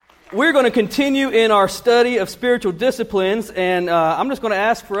We're going to continue in our study of spiritual disciplines, and I'm just going to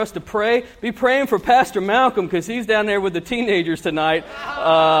ask for us to pray. Be praying for Pastor Malcolm because he's down there with the teenagers tonight,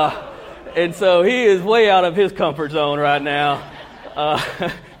 and so he is way out of his comfort zone right now.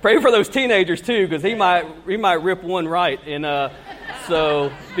 Pray for those teenagers too, because he might rip one right, and so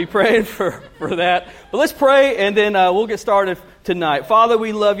be praying for that. But let's pray, and then we'll get started tonight. Father,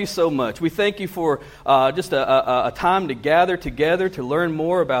 we love you so much. We thank you for just a time to gather together to learn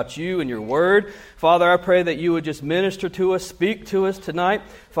more about you and your word. Father, I pray that you would just minister to us, speak to us tonight.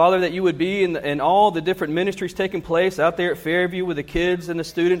 Father, that you would be in all the different ministries taking place out there at Fairview with the kids and the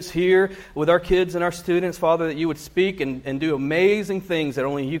students here, with our kids and our students. Father, that you would speak and do amazing things that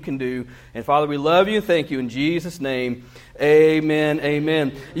only you can do. And Father, we love you and thank you in Jesus' name. Amen,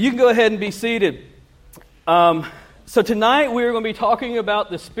 amen. You can go ahead and be seated. So tonight we're going to be talking about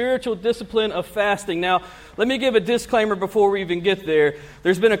the spiritual discipline of fasting. Now, let me give a disclaimer before we even get there.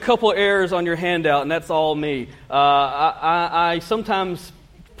 There's been a couple errors on your handout, and that's all me. I sometimes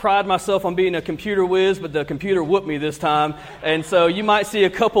pride myself on being a computer whiz, but the computer whooped me this time. And so you might see a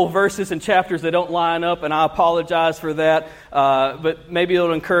couple verses and chapters that don't line up, and I apologize for that. But maybe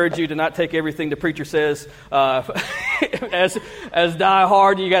it'll encourage you to not take everything the preacher says as die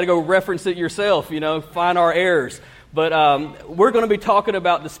hard. You got to go reference it yourself, find our errors. But we're going to be talking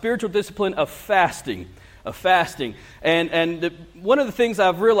about the spiritual discipline of fasting. And one of the things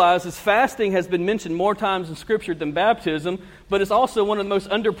I've realized is fasting has been mentioned more times in Scripture than baptism, but it's also one of the most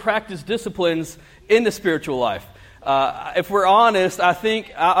under-practiced disciplines in the spiritual life. If we're honest, I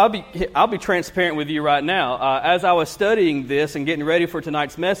think I'll be transparent with you right now. As I was studying this and getting ready for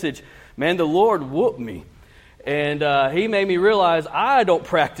tonight's message, man, the Lord whooped me. And He made me realize I don't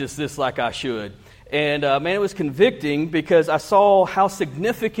practice this like I should. And man, it was convicting because I saw how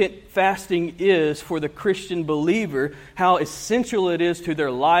significant fasting is for the Christian believer, how essential it is to their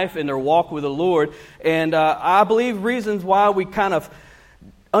life and their walk with the Lord. And I believe reasons why we kind of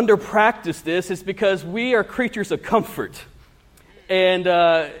under-practice this is because we are creatures of comfort. And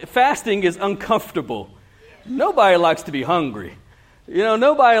fasting is uncomfortable. Nobody likes to be hungry.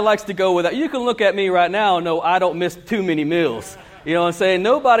 Nobody likes to go without. You can look at me right now and know I don't miss too many meals. You know what I'm saying?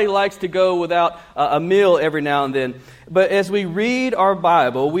 Nobody likes to go without a meal every now and then. But as we read our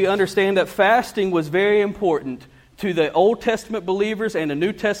Bible, we understand that fasting was very important to the Old Testament believers and the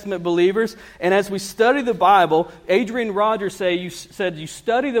New Testament believers. And as we study the Bible, Adrian Rogers said you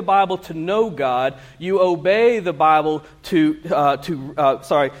study the Bible to know God. You obey the Bible you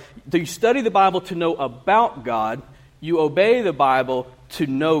study the Bible to know about God. You obey the Bible to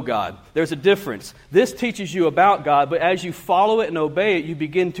know God. There's a difference. This teaches you about God, but as you follow it and obey it, you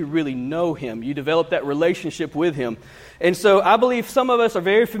begin to really know Him. You develop that relationship with Him. And so I believe some of us are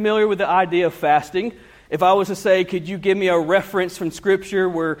very familiar with the idea of fasting. If I was to say, could you give me a reference from Scripture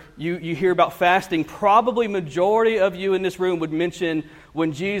where you hear about fasting, probably majority of you in this room would mention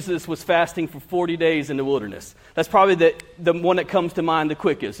when Jesus was fasting for 40 days in the wilderness. That's probably the one that comes to mind the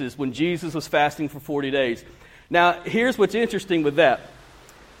quickest, is when Jesus was fasting for 40 days. Now, here's what's interesting with that.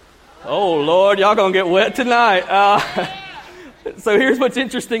 Oh, Lord, y'all going to get wet tonight. So here's what's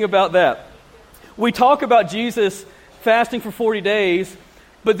interesting about that. We talk about Jesus fasting for 40 days,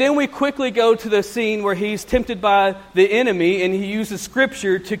 but then we quickly go to the scene where he's tempted by the enemy, and he uses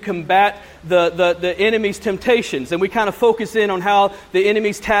Scripture to combat the enemy's temptations. And we kind of focus in on how the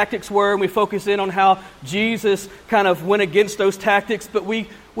enemy's tactics were, and we focus in on how Jesus kind of went against those tactics, but we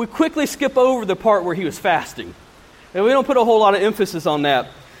quickly skip over the part where he was fasting. And we don't put a whole lot of emphasis on that.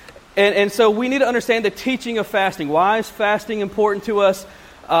 And so we need to understand the teaching of fasting. Why is fasting important to us?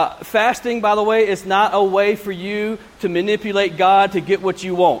 Fasting, by the way, is not a way for you to manipulate God to get what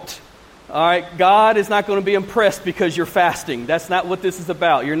you want. All right? God is not going to be impressed because you're fasting. That's not what this is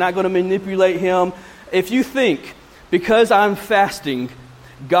about. You're not going to manipulate Him. If you think, because I'm fasting,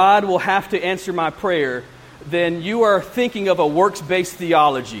 God will have to answer my prayer, then you are thinking of a works-based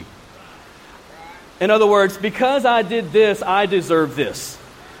theology. In other words, because I did this, I deserve this.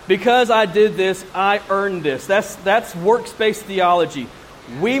 Because I did this, I earned this. That's works-based theology.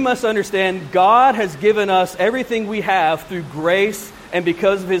 We must understand God has given us everything we have through grace and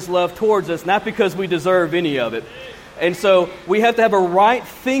because of His love towards us, not because we deserve any of it. And so we have to have a right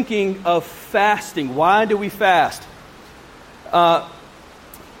thinking of fasting. Why do we fast?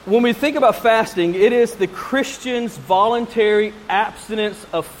 When we think about fasting, it is the Christian's voluntary abstinence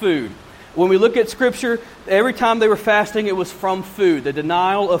of food. When we look at Scripture, every time they were fasting, it was from food, the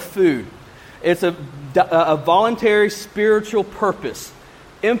denial of food. It's a voluntary spiritual purpose,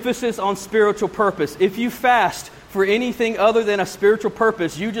 emphasis on spiritual purpose. If you fast for anything other than a spiritual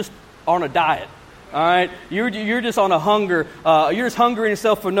purpose, you just are on a diet. All right? You're just on a hunger. You're just hungering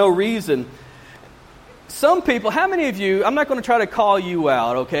yourself for no reason. Some people, how many of you, I'm not going to try to call you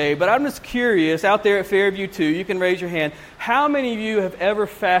out, okay, but I'm just curious, out there at Fairview 2, you can raise your hand. How many of you have ever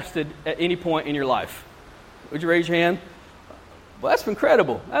fasted at any point in your life? Would you raise your hand? Well, that's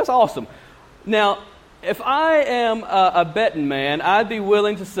incredible. That's awesome. Now, if I am a betting man, I'd be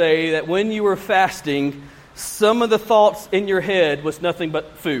willing to say that when you were fasting, some of the thoughts in your head was nothing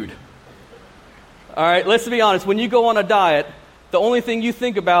but food. All right, let's be honest. When you go on a diet, the only thing you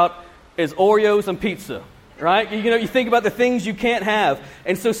think about is Oreos and pizza, right? You think about the things you can't have.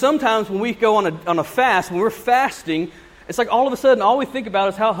 And so sometimes when we go on a fast, when we're fasting, it's like all of a sudden all we think about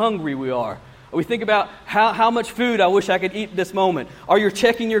is how hungry we are. Or we think about how much food I wish I could eat this moment. Or you're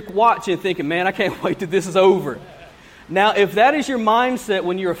checking your watch and thinking, man, I can't wait till this is over. Now, if that is your mindset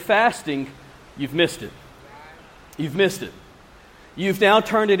when you're fasting, you've missed it. You've missed it. You've now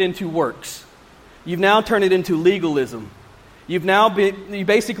turned it into works. You've now turned it into legalism. You've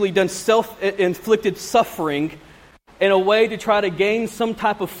basically done self-inflicted suffering in a way to try to gain some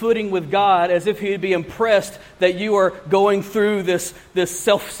type of footing with God, as if He'd be impressed that you are going through this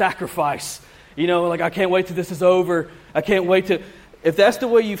self-sacrifice. Like, I can't wait till this is over. I can't wait to... If that's the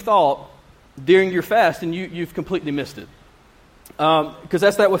way you've thought during your fast, then you've completely missed it. Because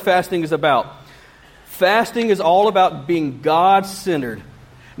that's not what fasting is about. Fasting is all about being God-centered.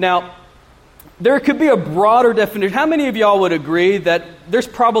 Now, there could be a broader definition. How many of y'all would agree that there's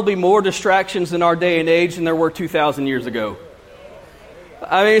probably more distractions in our day and age than there were 2,000 years ago?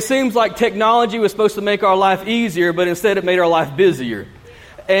 I mean, it seems like technology was supposed to make our life easier, but instead it made our life busier.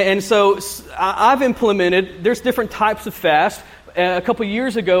 And so I've implemented, there's different types of fast. A couple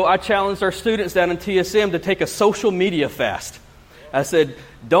years ago, I challenged our students down in TSM to take a social media fast. I said,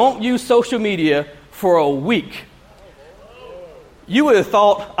 don't use social media for a week. You would have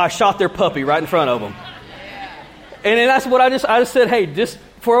thought I shot their puppy right in front of them. And that's what I just said, hey, just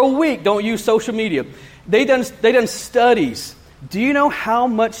for a week, don't use social media. They done studies. Do you know how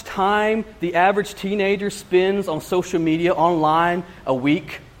much time the average teenager spends on social media online a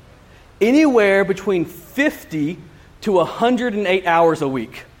week? Anywhere between 50 to 108 hours a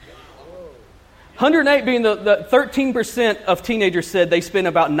week. 108 being the 13% of teenagers said they spend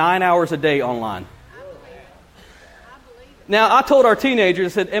about 9 hours a day online. Now, I told our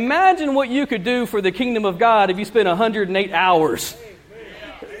teenagers, I said, imagine what you could do for the kingdom of God if you spent 108 hours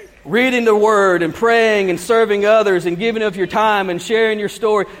reading the Word and praying and serving others and giving of your time and sharing your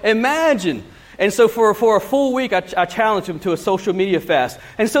story. Imagine. And so for a full week, I challenged them to a social media fast.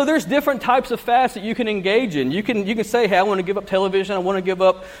 And so there's different types of fasts that you can engage in. You can say, hey, I want to give up television. I want to give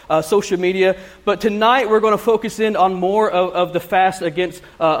up social media. But tonight we're going to focus in on more of the fast against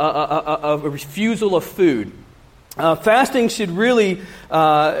a refusal of food. Fasting should really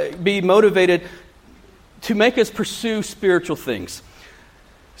be motivated to make us pursue spiritual things.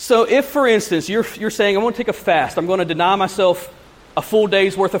 So if, for instance, you're saying, I want to take a fast. I'm going to deny myself a full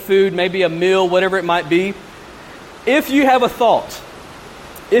day's worth of food, maybe a meal, whatever it might be. If you have a thought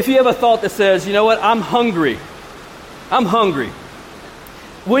that says, you know what, I'm hungry.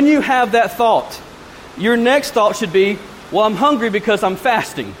 When you have that thought, your next thought should be, well, I'm hungry because I'm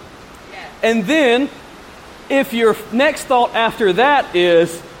fasting. And then, if your next thought after that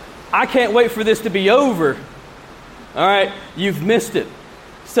is, I can't wait for this to be over, all right, you've missed it.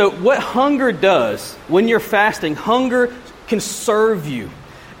 So what hunger does when you're fasting, hunger can serve you.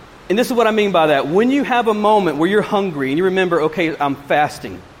 And this is what I mean by that. When you have a moment where you're hungry and you remember, okay, I'm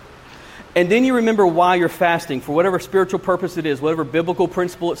fasting. And then you remember why you're fasting, for whatever spiritual purpose it is, whatever biblical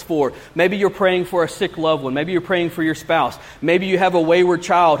principle it's for. Maybe you're praying for a sick loved one. Maybe you're praying for your spouse. Maybe you have a wayward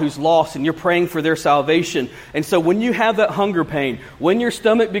child who's lost and you're praying for their salvation. And so when you have that hunger pain, when your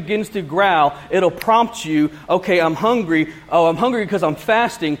stomach begins to growl, it'll prompt you, okay, I'm hungry. Oh, I'm hungry because I'm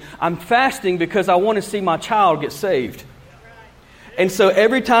fasting. I'm fasting because I want to see my child get saved. And so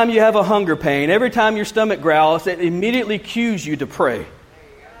every time you have a hunger pain, every time your stomach growls, it immediately cues you to pray.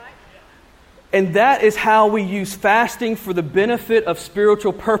 And that is how we use fasting for the benefit of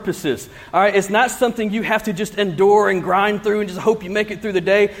spiritual purposes. All right, it's not something you have to just endure and grind through and just hope you make it through the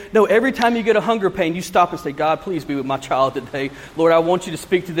day. No, every time you get a hunger pain, you stop and say, God, please be with my child today. Lord, I want you to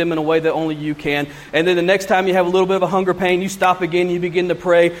speak to them in a way that only you can. And then the next time you have a little bit of a hunger pain, you stop again, you begin to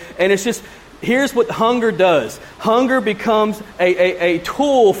pray. And it's just, here's what hunger does. Hunger becomes a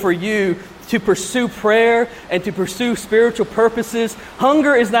tool for you to pursue prayer and to pursue spiritual purposes.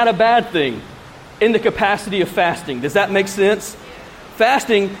 Hunger is not a bad thing in the capacity of fasting. Does that make sense?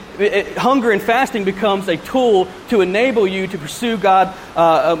 Fasting, hunger and fasting becomes a tool to enable you to pursue God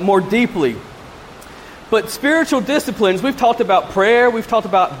more deeply. But spiritual disciplines, we've talked about prayer, we've talked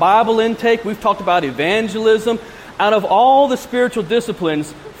about Bible intake, we've talked about evangelism. Out of all the spiritual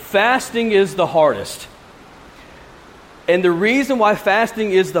disciplines, fasting is the hardest. And the reason why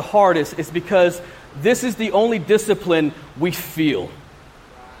fasting is the hardest is because this is the only discipline we feel.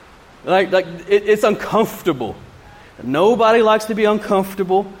 It's uncomfortable. Nobody likes to be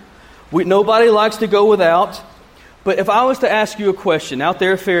uncomfortable. Nobody likes to go without. But if I was to ask you a question out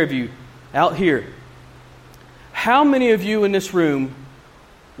there at Fairview, out here, how many of you in this room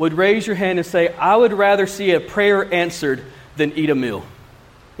would raise your hand and say, I would rather see a prayer answered than eat a meal?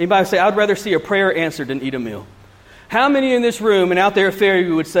 Anybody say, I'd rather see a prayer answered than eat a meal? How many in this room and out there at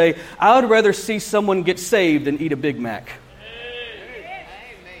Fairview would say, I would rather see someone get saved than eat a Big Mac?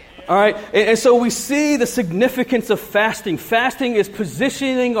 All right, and so we see the significance of fasting. Fasting is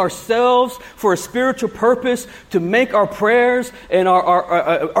positioning ourselves for a spiritual purpose to make our prayers and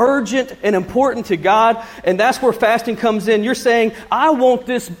our urgent and important to God. And that's where fasting comes in. You're saying, I want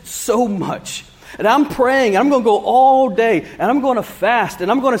this so much. And I'm praying, and I'm going to go all day, and I'm going to fast, and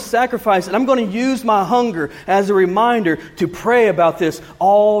I'm going to sacrifice, and I'm going to use my hunger as a reminder to pray about this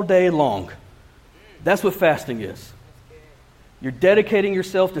all day long. That's what fasting is. You're dedicating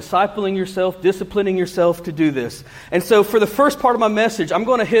yourself, discipling yourself, disciplining yourself to do this. And so for the first part of my message, I'm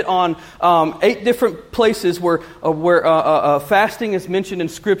going to hit on 8 different places where fasting is mentioned in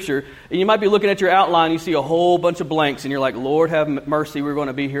Scripture. And you might be looking at your outline, you see a whole bunch of blanks, and you're like, Lord have mercy, we're going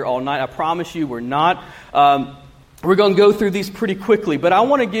to be here all night. I promise you we're not. We're going to go through these pretty quickly. But I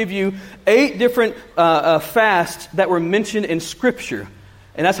want to give you 8 different fasts that were mentioned in Scripture.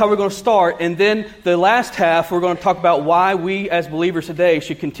 And that's how we're going to start. And then the last half, we're going to talk about why we as believers today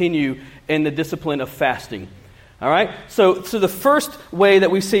should continue in the discipline of fasting. All right? So the first way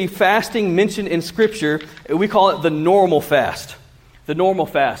that we see fasting mentioned in Scripture, we call it the normal fast. The normal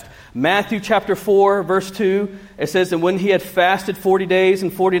fast. Matthew chapter 4, verse 2, it says, and when he had fasted 40 days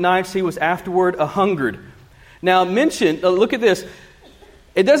and 40 nights, he was afterward a-hungered. Now, look at this.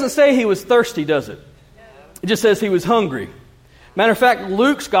 It doesn't say he was thirsty, does it? It just says he was hungry. Matter of fact,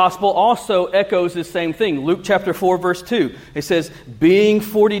 Luke's gospel also echoes this same thing. Luke chapter 4, verse 2. It says, being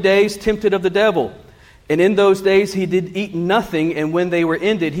 40 days tempted of the devil. And in those days he did eat nothing, and when they were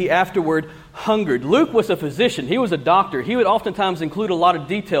ended, he afterward hungered. Luke was a physician. He was a doctor. He would oftentimes include a lot of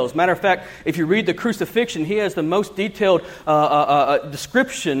details. Matter of fact, if you read the crucifixion, he has the most detailed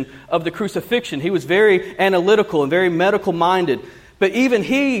description of the crucifixion. He was very analytical and very medical minded. But even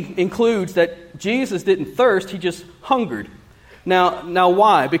he includes that Jesus didn't thirst, he just hungered. Now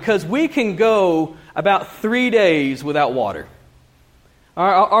why? Because we can go about 3 days without water.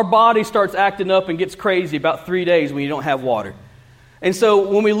 Our body starts acting up and gets crazy about 3 days when you don't have water. And so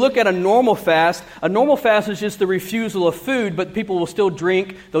when we look at a normal fast is just the refusal of food, but people will still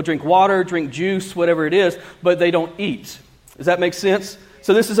drink. They'll drink water, drink juice, whatever it is, but they don't eat. Does that make sense?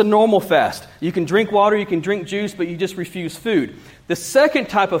 So this is a normal fast. You can drink water, you can drink juice, but you just refuse food. The second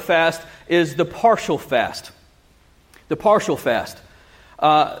type of fast is the partial fast. The partial fast.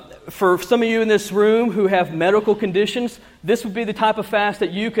 For some of you in this room who have medical conditions, this would be the type of fast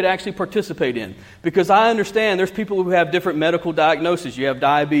that you could actually participate in. Because I understand there's people who have different medical diagnoses. You have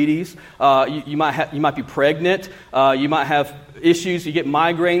diabetes, you might be pregnant, you might have issues, you get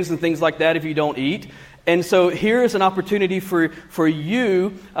migraines and things like that if you don't eat. And so here is an opportunity for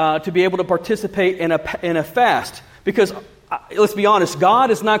you to be able to participate in a fast. Because let's be honest,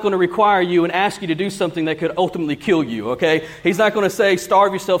 God is not going to require you and ask you to do something that could ultimately kill you, okay? He's not going to say,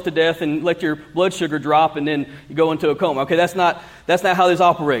 starve yourself to death and let your blood sugar drop and then you go into a coma, okay? That's not how this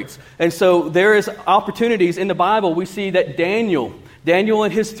operates. And so there is opportunities in the Bible. We see that Daniel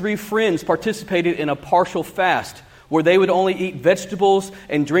and his 3 friends participated in a partial fast where they would only eat vegetables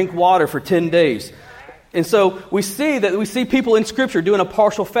and drink water for 10 days. And so we see people in Scripture doing a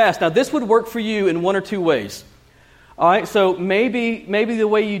partial fast. Now, this would work for you in one or two ways. All right, so maybe the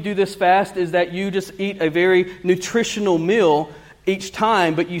way you do this fast is that you just eat a very nutritional meal each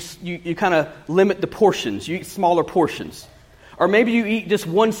time, but you kind of limit the portions. You eat smaller portions. Or maybe you eat just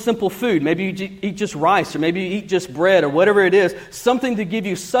one simple food. Maybe you eat just rice, or maybe you eat just bread, or whatever it is. Something to give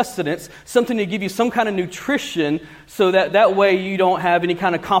you sustenance, something to give you some kind of nutrition, so that way you don't have any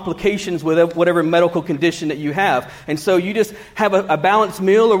kind of complications with whatever medical condition that you have. And so you just have a balanced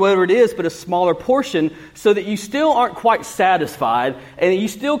meal or whatever it is, but a smaller portion, so that you still aren't quite satisfied, and you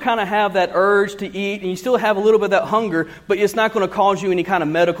still kind of have that urge to eat, and you still have a little bit of that hunger, but it's not going to cause you any kind of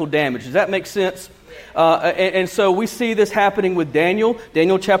medical damage. Does that make sense? And so we see this happening with Daniel.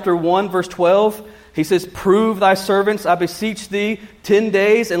 Daniel chapter 1, verse 12. He says, prove thy servants, I beseech thee, 10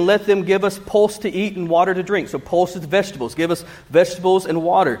 days, and let them give us pulse to eat and water to drink. So pulse is vegetables. Give us vegetables and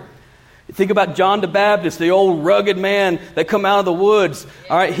water. Think about John the Baptist, the old rugged man that come out of the woods.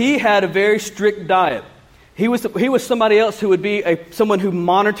 All right, he had a very strict diet. He was somebody else who would be someone who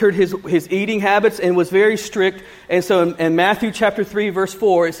monitored his eating habits and was very strict. And so in Matthew chapter 3, verse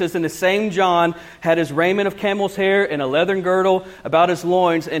 4, it says, "And the same John had his raiment of camel's hair and a leathern girdle about his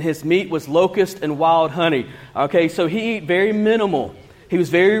loins, and his meat was locust and wild honey." Okay, so he ate very minimal. He was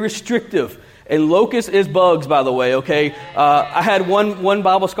very restrictive. And locust is bugs, by the way, okay? I had one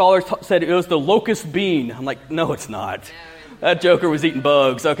Bible scholar said it was the locust bean. I'm like, no, it's not. That joker was eating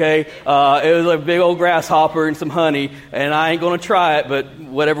bugs, okay? It was a big old grasshopper and some honey, and I ain't going to try it, but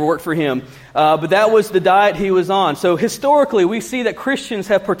whatever worked for him. But that was the diet he was on. So historically, we see that Christians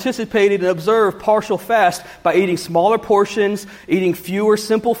have participated and observed partial fast by eating smaller portions, eating fewer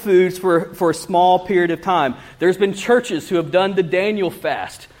simple foods for a small period of time. There's been churches who have done the Daniel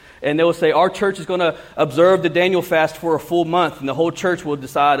fast. And they will say, our church is going to observe the Daniel fast for a full month. And the whole church will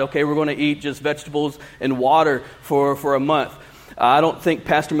decide, okay, we're going to eat just vegetables and water for a month. I don't think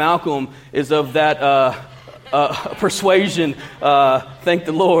Pastor Malcolm is of that persuasion, thank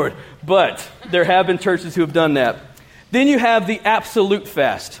the Lord. But there have been churches who have done that. Then you have the absolute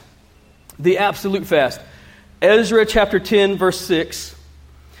fast. The absolute fast. Ezra chapter 10, verse 6.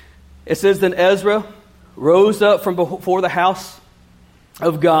 It says, "Then Ezra rose up from before the house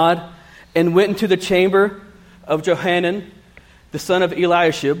of God, and went into the chamber of Johanan, the son of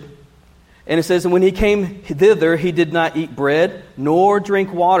Eliashib. And it says, and when he came thither, he did not eat bread, nor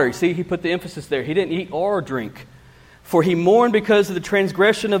drink water." You see, he put the emphasis there. He didn't eat or drink. "For he mourned because of the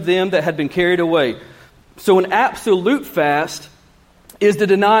transgression of them that had been carried away." So an absolute fast is the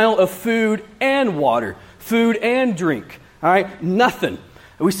denial of food and water, food and drink. All right, nothing.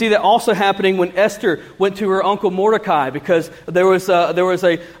 We see that also happening when Esther went to her uncle Mordecai, because there was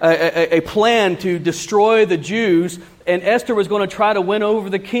a plan to destroy the Jews, and Esther was going to try to win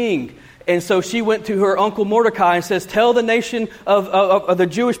over the king. And so she went to her uncle Mordecai and says, "Tell the nation of the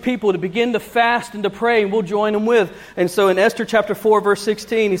Jewish people to begin to fast and to pray, and we'll join them with." And so in Esther chapter 4, verse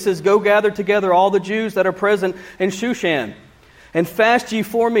 16, he says, "Go gather together all the Jews that are present in Shushan, and fast ye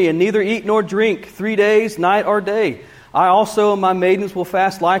for me, and neither eat nor drink 3 days, night or day. I also and my maidens will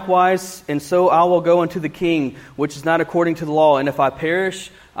fast likewise, and so I will go unto the king, which is not according to the law. And if I perish,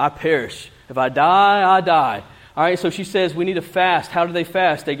 I perish. If I die, I die." All right, so she says we need to fast. How do they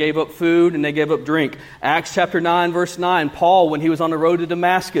fast? They gave up food and they gave up drink. Acts chapter 9, verse 9, Paul, when he was on the road to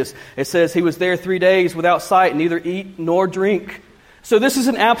Damascus, it says he was there 3 days without sight, neither eat nor drink. So this is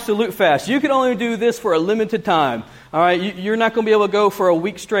an absolute fast. You can only do this for a limited time. All right, you're not going to be able to go for a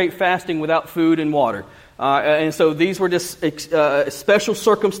week straight fasting without food and water. And so these were just special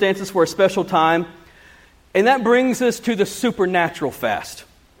circumstances for a special time. And that brings us to the supernatural fast.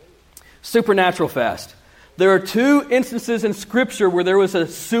 Supernatural fast. There are 2 instances in Scripture where there was a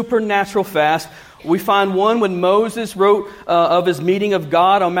supernatural fast. We find one when Moses wrote of his meeting of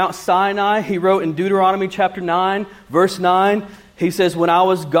God on Mount Sinai. He wrote in Deuteronomy chapter 9, verse 9. He says, "When I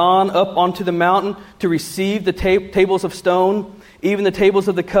was gone up onto the mountain to receive the tables of stone, even the tables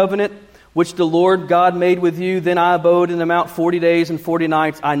of the covenant, which the Lord God made with you, then I abode in the mount 40 days and 40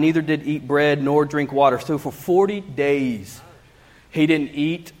 nights. I neither did eat bread nor drink water." So for 40 days, he didn't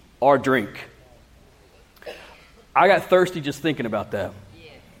eat or drink. I got thirsty just thinking about that.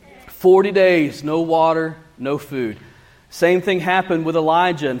 40 days, no water, no food. Same thing happened with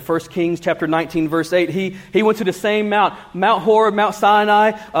Elijah in 1 Kings chapter 19, verse 8. He went to the same mount, Mount Horeb, Mount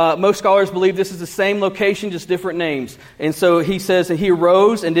Sinai. Most scholars believe this is the same location, just different names. And so he says that he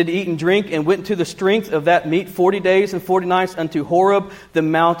arose and did eat and drink and went to the strength of that meat 40 days and 40 nights unto Horeb, the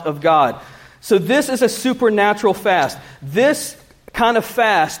mount of God. So this is a supernatural fast. This kind of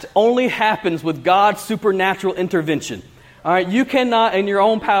fast only happens with God's supernatural intervention. All right, you cannot in your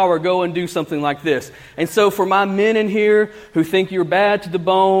own power go and do something like this. And so for my men in here who think you're bad to the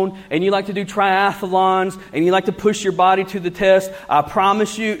bone and you like to do triathlons and you like to push your body to the test, I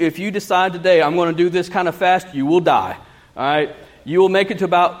promise you, if you decide today I'm going to do this kind of fast, you will die. All right, you will make it to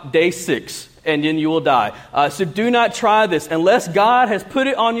about day 6 and then you will die. So do not try this unless God has put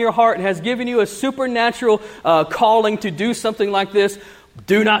it on your heart and has given you a supernatural calling to do something like this.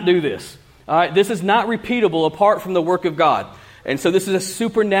 Do not do this. All right, this is not repeatable apart from the work of God. And so this is a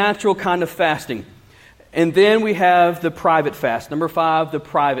supernatural kind of fasting. And then we have the private fast. Number 5, the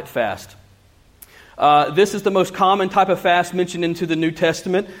private fast. This is the most common type of fast mentioned into the New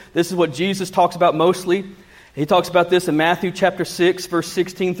Testament. This is what Jesus talks about mostly. He talks about this in Matthew chapter 6, verse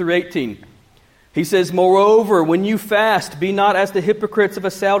 16 through 18. He says, "Moreover, when you fast, be not as the hypocrites of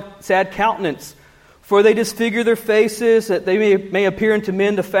a sad countenance, for they disfigure their faces, that they may appear unto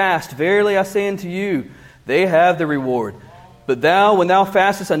men to fast. Verily I say unto you, they have the reward. But thou, when thou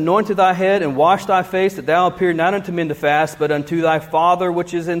fastest, anoint thy head and wash thy face, that thou appear not unto men to fast, but unto thy Father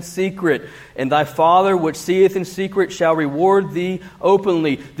which is in secret. And thy Father which seeth in secret shall reward thee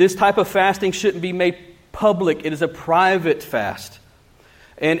openly. This type of fasting shouldn't be made public. It is a private fast.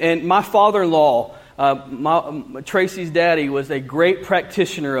 And my father-in-law, Tracy's daddy, was a great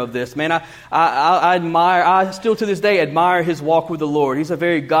practitioner of this. Man, I still to this day admire his walk with the Lord. He's a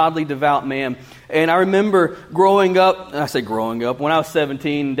very godly, devout man. And I remember growing up, when I was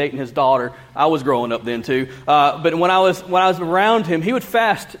 17, dating his daughter. I was growing up then too. But when I was around him, he would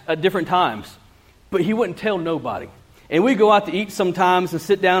fast at different times, but he wouldn't tell nobody. And we'd go out to eat sometimes and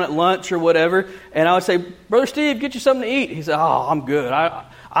sit down at lunch or whatever. And I would say, Brother Steve, get you something to eat. He said, oh, I'm good.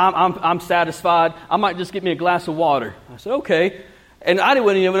 I'm satisfied. I might just get me a glass of water. I said, okay. And I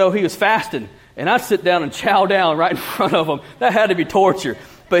didn't even know he was fasting. And I'd sit down and chow down right in front of him. That had to be torture.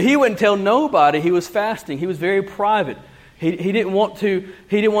 But he wouldn't tell nobody he was fasting. He was very private. He didn't want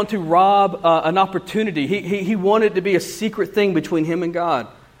to rob an opportunity. He wanted it to be a secret thing between him and God.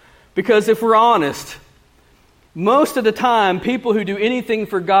 Because if we're honest, most of the time, people who do anything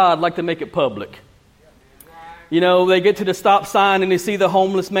for God like to make it public. You know, they get to the stop sign and they see the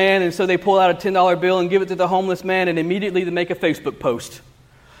homeless man, and so they pull out a $10 bill and give it to the homeless man, and immediately they make a Facebook post.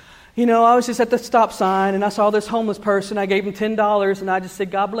 You know, I was just at the stop sign and I saw this homeless person. I gave him $10 and I just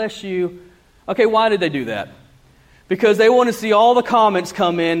said, God bless you. Okay, why did they do that? Because they want to see all the comments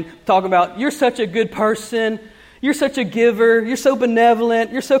come in talking about, you're such a good person. You're such a giver. You're so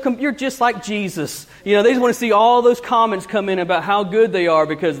benevolent. You're just like Jesus. You know, they just want to see all those comments come in about how good they are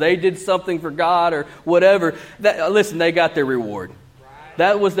because they did something for God or whatever. Listen, they got their reward.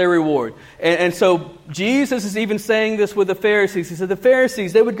 That was their reward. And so Jesus is even saying this with the Pharisees. He said the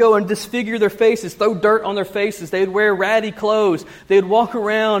Pharisees, they would go and disfigure their faces, throw dirt on their faces. They would wear ratty clothes. They would walk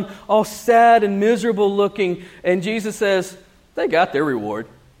around all sad and miserable looking. And Jesus says, they got their reward.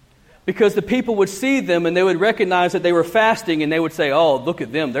 Because the people would see them and they would recognize that they were fasting and they would say, oh, look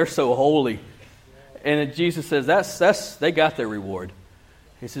at them, they're so holy. And Jesus says, they got their reward.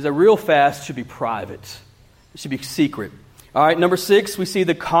 He says a real fast should be private. It should be secret. All right, number 6, we see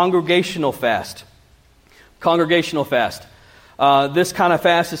the congregational fast. Congregational fast. This kind of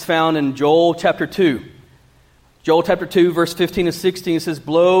fast is found in Joel chapter 2. Joel chapter 2, verse 15 and 16 says,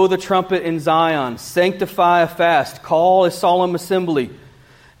 blow the trumpet in Zion, sanctify a fast, call a solemn assembly.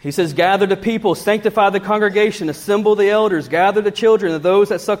 He says, gather the people, sanctify the congregation, assemble the elders, gather the children and those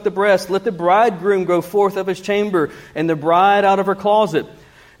that suck the breast. Let the bridegroom go forth of his chamber and the bride out of her closet.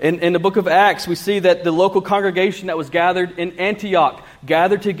 In the book of Acts, we see that the local congregation that was gathered in Antioch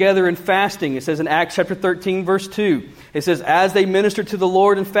gathered together in fasting. It says in Acts chapter 13, verse 2, it says, as they ministered to the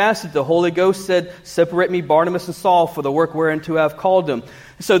Lord and fasted, the Holy Ghost said, separate me, Barnabas and Saul, for the work whereunto I have called them.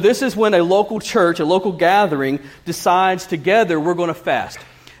 So this is when a local church, a local gathering, decides together we're going to fast.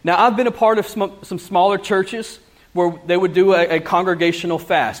 Now, I've been a part of some smaller churches where they would do a congregational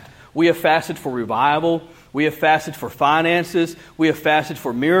fast. We have fasted for revival. We have fasted for finances. We have fasted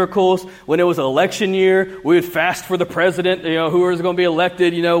for miracles. When it was an election year, we would fast for the president, who was going to be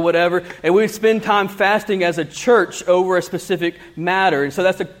elected, whatever. And we would spend time fasting as a church over a specific matter. And so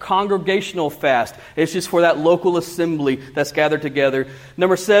that's a congregational fast. It's just for that local assembly that's gathered together.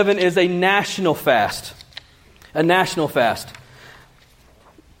 Number 7 is a national fast. A national fast.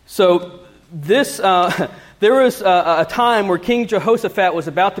 So this, there was a time where King Jehoshaphat was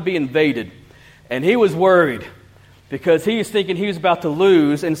about to be invaded. And he was worried because he was thinking he was about to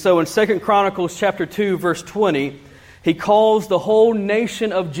lose. And so in 2 Chronicles chapter 2, verse 20, he calls the whole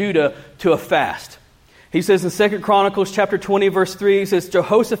nation of Judah to a fast. He says in 2 Chronicles chapter 20, verse 3, he says,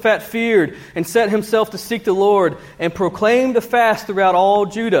 Jehoshaphat feared and set himself to seek the Lord and proclaimed a fast throughout all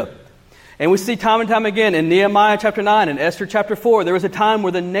Judah. And we see time and time again in Nehemiah chapter 9 and Esther chapter 4, there was a time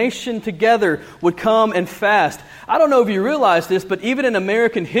where the nation together would come and fast. I don't know if you realize this, but even in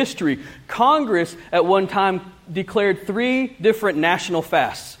American history, Congress at one time declared 3 different national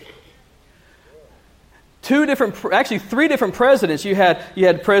fasts. 3 different presidents. You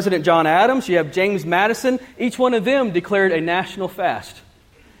had President John Adams, you have James Madison. Each one of them declared a national fast.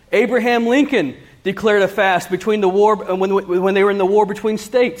 Abraham Lincoln declared a fast between the war when they were in the war between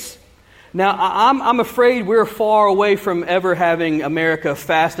states. Now, I'm afraid we're far away from ever having America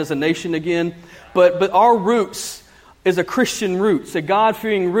fast as a nation again, but our roots is a Christian roots, a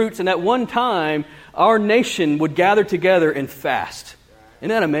God-fearing roots, and at one time, our nation would gather together and fast. Isn't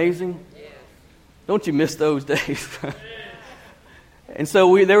that amazing? Don't you miss those days? And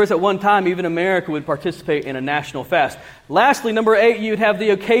so there was at one time, even America would participate in a national fast. Lastly, number 8, you'd have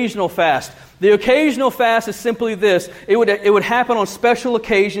the occasional fast. The occasional fast is simply this. It would happen on special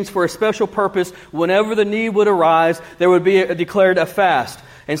occasions for a special purpose. Whenever the need would arise, there would be declared a fast.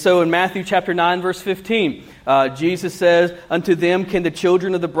 And so in Matthew chapter 9, verse 15, Jesus says, "Unto them can the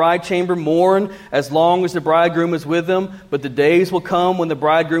children of the bride chamber mourn as long as the bridegroom is with them. But the days will come when the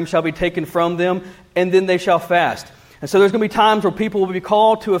bridegroom shall be taken from them, and then they shall fast." And so there's going to be times where people will be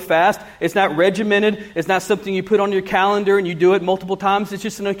called to a fast. It's not regimented. It's not something you put on your calendar and you do it multiple times. It's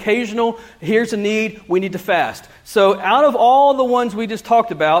just an occasional, here's a need, we need to fast. So out of all the ones we just talked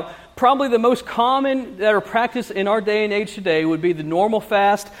about, probably the most common that are practiced in our day and age today would be the normal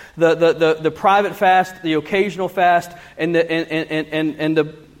fast, the private fast, the occasional fast, and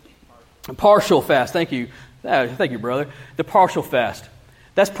the partial fast. Thank you. Thank you, brother. The partial fast.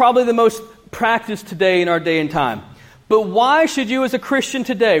 That's probably the most practiced today in our day and time. But why should you as a Christian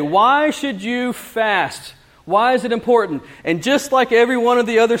today, why should you fast? Why is it important? And just like every one of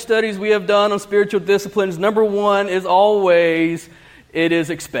the other studies we have done on spiritual disciplines, number 1 is always, it is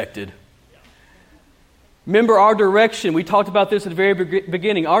expected. Remember our direction, we talked about this at the very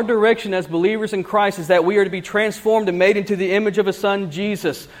beginning. Our direction as believers in Christ is that we are to be transformed and made into the image of His Son,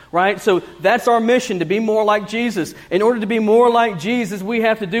 Jesus. Right? So that's our mission, to be more like Jesus. In order to be more like Jesus, we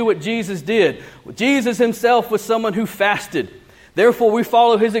have to do what Jesus did. Jesus Himself was someone who fasted. Therefore, we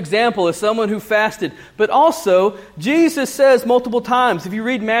follow His example as someone who fasted. But also, Jesus says multiple times, if you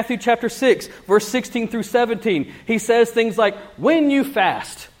read Matthew chapter 6, verse 16 through 17, He says things like, when you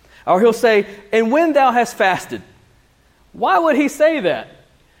fast. Or He'll say, and when thou hast fasted. Why would He say that?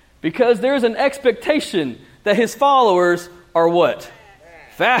 Because there's an expectation that His followers are what?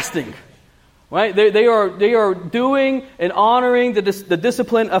 Fasting. Right? They are doing and honoring the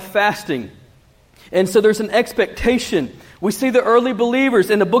discipline of fasting. And so there's an expectation. We see the early believers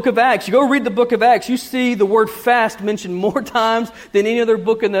in the book of Acts. You go read the book of Acts, you see the word fast mentioned more times than any other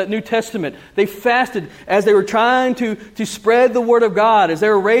book in the New Testament. They fasted as they were trying to spread the word of God, as they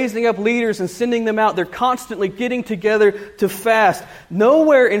were raising up leaders and sending them out. They're constantly getting together to fast.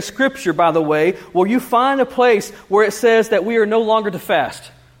 Nowhere in Scripture, by the way, will you find a place where it says that we are no longer to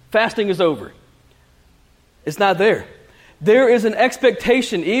fast. Fasting is over. It's not there. There is an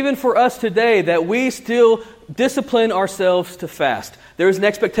expectation, even for us today, that we still discipline ourselves to fast. There is an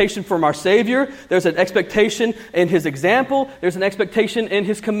expectation from our Savior. There's an expectation in His example. There's an expectation in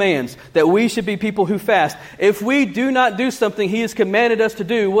His commands that we should be people who fast. If we do not do something He has commanded us to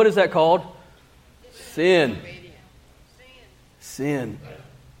do, what is that called? Sin. Sin.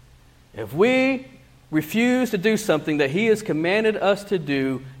 If we refuse to do something that He has commanded us to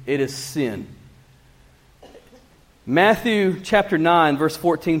do, it is sin. Matthew chapter 9, verse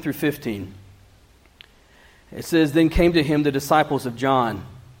 14 through 15. It says, Then came to Him the disciples of John,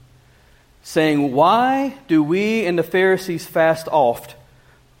 saying, Why do we and the Pharisees fast oft,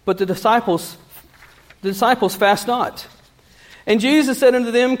 but the disciples fast not? And Jesus said unto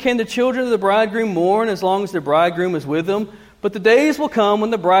them, Can the children of the bridegroom mourn as long as the bridegroom is with them? But the days will come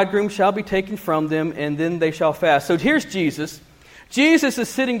when the bridegroom shall be taken from them, and then they shall fast. So here's Jesus. Jesus is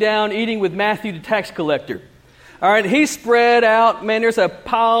sitting down eating with Matthew the tax collector. All right, he's spread out. Man, there's a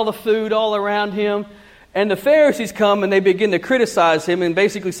pile of food all around him. And the Pharisees come and they begin to criticize him and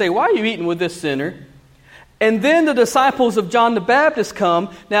basically say, why are you eating with this sinner? And then the disciples of John the Baptist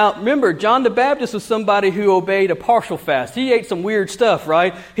come. Now, remember, John the Baptist was somebody who obeyed a partial fast. He ate some weird stuff,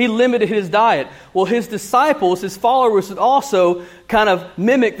 right? He limited his diet. Well, his disciples, his followers, would also kind of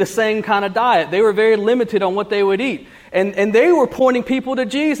mimic the same kind of diet. They were very limited on what they would eat. And they were pointing people to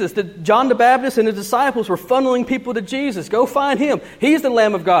Jesus. John the Baptist and his disciples were funneling people to Jesus. Go find Him. He's the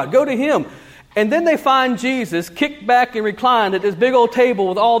Lamb of God. Go to Him. And then they find Jesus kicked back and reclined at this big old table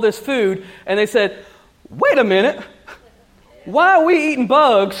with all this food. And they said, wait a minute. Why are we eating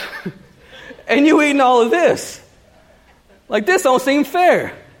bugs and you eating all of this? Like, this don't seem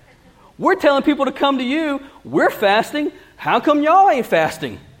fair. We're telling people to come to you. We're fasting. How come y'all ain't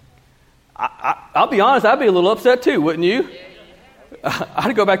fasting? I'll be honest, I'd be a little upset too, wouldn't you?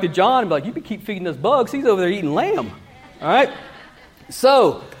 I'd go back to John and be like, you keep feeding us bugs. He's over there eating lamb. All right?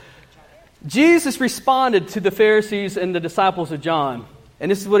 So, Jesus responded to the Pharisees and the disciples of John.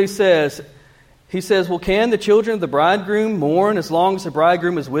 And this is what He says. He says, well, can the children of the bridegroom mourn as long as the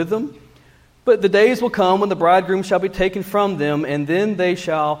bridegroom is with them? But the days will come when the bridegroom shall be taken from them, and then they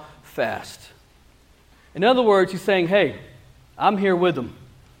shall fast. In other words, He's saying, hey, I'm here with them.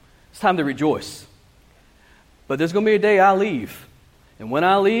 It's time to rejoice. But there's going to be a day I leave. And when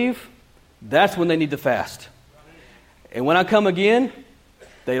I leave, that's when they need to fast. And when I come again,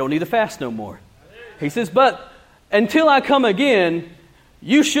 they don't need to fast no more. He says, but until I come again,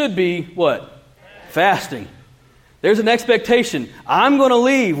 you should be what? Fasting. There's an expectation. I'm going to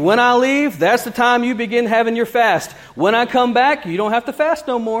leave. When I leave, that's the time you begin having your fast. When I come back, you don't have to fast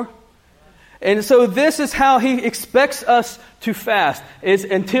no more. And so this is how he expects us to fast, is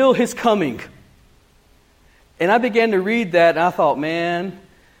until his coming. And I began to read that, and I thought, man,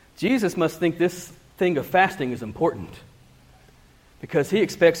 Jesus must think this thing of fasting is important, because he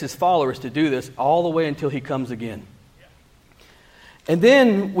expects his followers to do this all the way until he comes again. And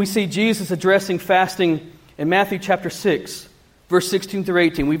then we see Jesus addressing fasting in Matthew chapter 6, verse 16 through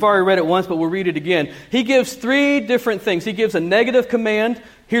 18. We've already read it once, but we'll read it again. He gives three different things. He gives a negative command.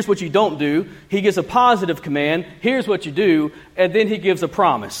 Here's what you don't do. He gives a positive command. Here's what you do. And then he gives a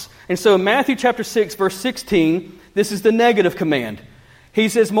promise. And so in Matthew chapter 6, verse 16, this is the negative command. He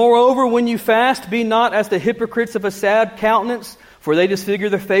says, "Moreover, when you fast, be not as the hypocrites of a sad countenance, for they disfigure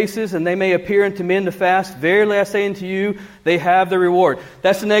their faces, and they may appear unto men to fast. Verily I say unto you, they have their reward."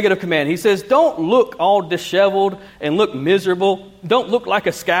 That's the negative command. He says, don't look all disheveled and look miserable. Don't look like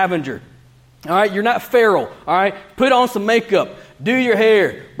a scavenger. All right, you're not feral. All right, put on some makeup. Do your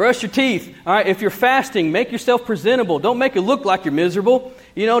hair. Brush your teeth. All right, if you're fasting, make yourself presentable. Don't make it look like you're miserable.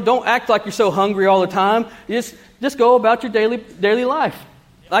 You know, don't act like you're so hungry all the time. Just go about your daily life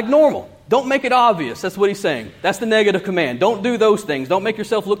like normal. Don't make it obvious. That's what he's saying. That's the negative command. Don't do those things. Don't make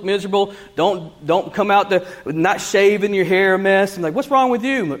yourself look miserable. Don't come out not shaving your hair a mess. I'm like, what's wrong with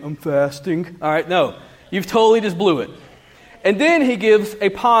you? I'm like, I'm fasting. All right, no. You've totally just blew it. And then he gives a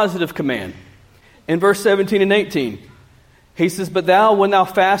positive command. In verse 17 and 18, he says, "But thou, when thou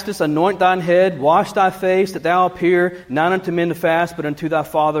fastest, anoint thine head, wash thy face, that thou appear not unto men to fast, but unto thy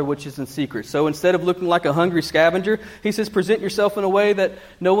Father which is in secret." So instead of looking like a hungry scavenger, he says, present yourself in a way that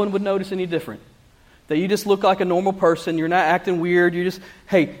no one would notice any different. That you just look like a normal person. You're not acting weird. You just,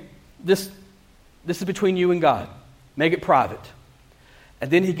 hey, this is between you and God. Make it private.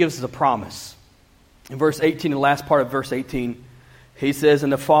 And then he gives us a promise. In verse 18, the last part of verse 18, he says,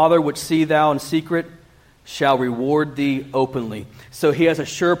 "And the Father which see thou in secret shall reward thee openly." So he has a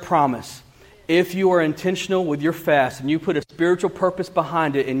sure promise. If you are intentional with your fast and you put a spiritual purpose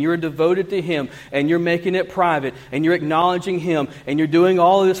behind it and you're devoted to him and you're making it private and you're acknowledging him and you're doing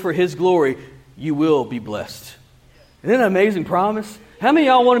all of this for his glory, you will be blessed. Isn't that an amazing promise? How many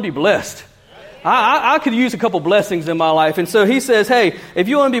of y'all want to be blessed? I could use a couple blessings in my life. And so he says, hey, if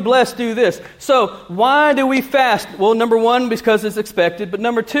you want to be blessed, do this. So why do we fast? Well, number one, because it's expected. But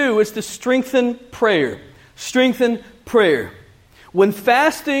number two, it's to strengthen prayer. Strengthen prayer. When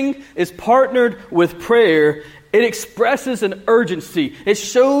fasting is partnered with prayer, it expresses an urgency. It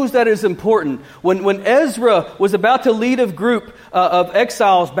shows that it's important. When Ezra was about to lead a group of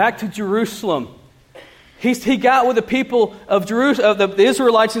exiles back to Jerusalem, he got with the people of Jerusalem, of the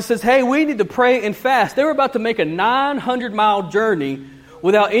Israelites, and says, hey, we need to pray and fast. They were about to make a 900-mile journey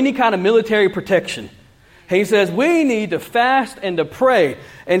without any kind of military protection. He says, we need to fast and to pray.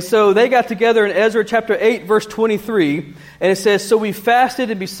 And so they got together in Ezra chapter 8, verse 23. And it says, so we fasted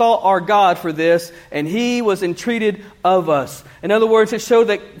and besought our God for this, and he was entreated of us. In other words, it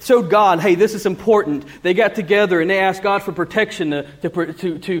showed God, hey, this is important. They got together and they asked God for protection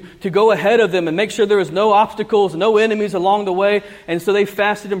to go ahead of them and make sure there was no obstacles, no enemies along the way. And so they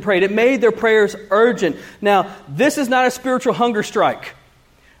fasted and prayed. It made their prayers urgent. Now, this is not a spiritual hunger strike.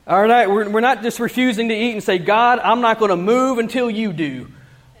 All right, we're not just refusing to eat and say, God, I'm not going to move until you do.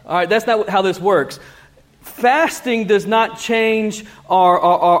 All right, that's not how this works. Fasting does not change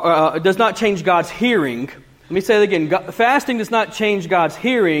does not change God's hearing. Let me say it again. Fasting does not change God's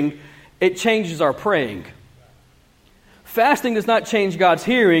hearing. It changes our praying. Fasting does not change God's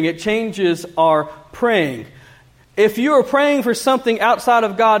hearing. It changes our praying. If you are praying for something outside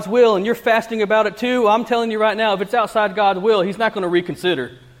of God's will and you're fasting about it too, I'm telling you right now, if it's outside God's will, He's not going to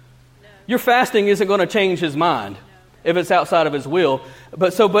reconsider. Your fasting isn't going to change His mind if it's outside of His will.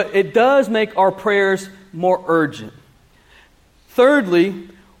 But it does make our prayers more urgent. Thirdly,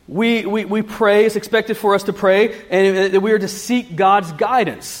 we pray. It's expected for us to pray, and we are to seek God's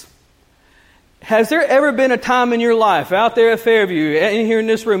guidance. Has there ever been a time in your life, out there at Fairview, in here in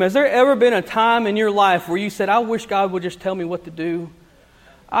this room, has there ever been a time in your life where you said, I wish God would just tell me what to do?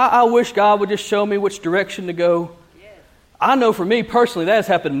 I wish God would just show me which direction to go. I know for me personally, that has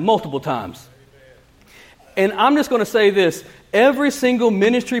happened multiple times. And I'm just going to say this. Every single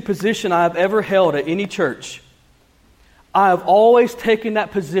ministry position I've ever held at any church, I have always taken that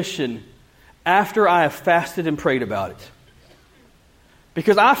position after I have fasted and prayed about it.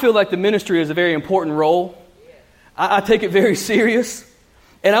 Because I feel like the ministry is a very important role. I take it very serious.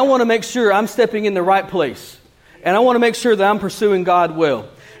 And I want to make sure I'm stepping in the right place. And I want to make sure that I'm pursuing God well.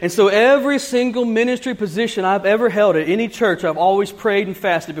 And so every single ministry position I've ever held at any church, I've always prayed and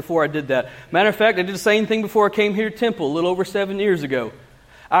fasted before I did that. Matter of fact, I did the same thing before I came here to Temple a little over 7 years ago.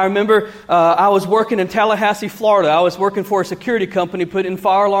 I remember I was working in Tallahassee, Florida. I was working for a security company, putting in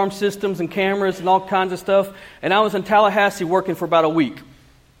fire alarm systems and cameras and all kinds of stuff. And I was in Tallahassee working for about a week.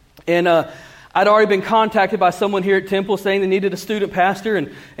 And I'd already been contacted by someone here at Temple saying they needed a student pastor.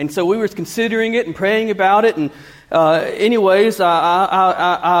 And so we were considering it and praying about it. And anyways,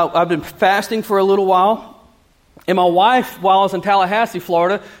 I've been fasting for a little while. And my wife, while I was in Tallahassee,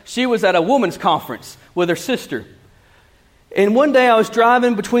 Florida, she was at a women's conference with her sister. And one day I was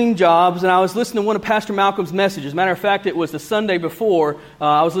driving between jobs and I was listening to one of Pastor Malcolm's messages. Matter of fact, it was the Sunday before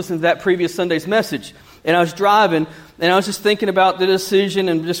I was listening to that previous Sunday's message. And I was driving and I was just thinking about the decision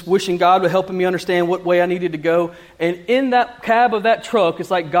and just wishing God would help me understand what way I needed to go. And in that cab of that truck,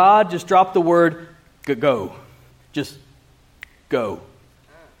 it's like God just dropped the word, go. Just go.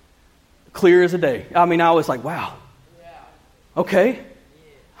 Clear as a day. I mean, I was like, wow. Okay.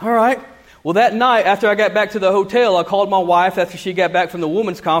 All right. Well, that night, after I got back to the hotel, I called my wife after she got back from the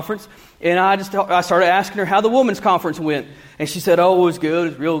women's conference, and I started asking her how the women's conference went. And she said, oh, it was good. It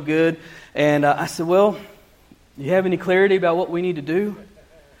was real good. And I said, well, do you have any clarity about what we need to do?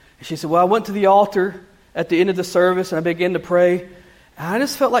 And she said, well, I went to the altar at the end of the service, and I began to pray. And I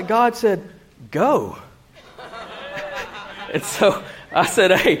just felt like God said, go. And so I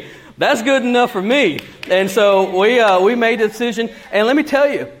said, hey, that's good enough for me. And so we made a decision. And let me tell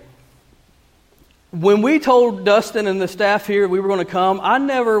you, when we told Dustin and the staff here we were going to come, I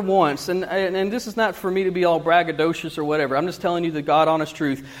never once, and this is not for me to be all braggadocious or whatever, I'm just telling you the God honest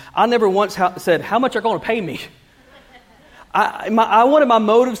truth, I never once said, how much are you going to pay me? I wanted my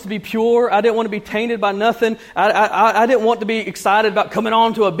motives to be pure. I didn't want to be tainted by nothing. I didn't want to be excited about coming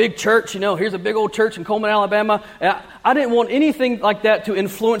on to a big church. You know, here's a big old church in Coleman, Alabama. I didn't want anything like that to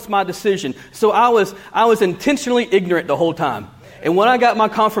influence my decision. So I was intentionally ignorant the whole time. And when I got my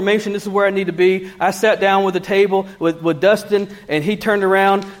confirmation, this is where I need to be, I sat down with the table with Dustin, and he turned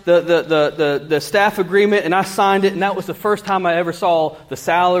around the staff agreement, and I signed it, and that was the first time I ever saw the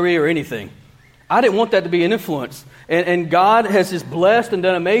salary or anything. I didn't want that to be an influence. And God has just blessed and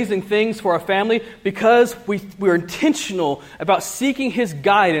done amazing things for our family because we're intentional about seeking His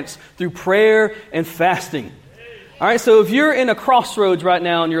guidance through prayer and fasting. All right, so if you're in a crossroads right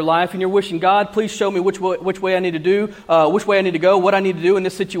now in your life and you're wishing, God, please show me which way I need to do, which way I need to go, what I need to do in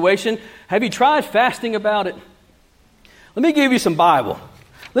this situation, have you tried fasting about it? Let me give you some Bible.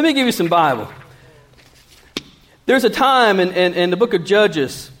 There's a time in the book of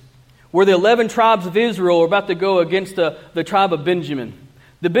Judges where the 11 tribes of Israel were about to go against the tribe of Benjamin.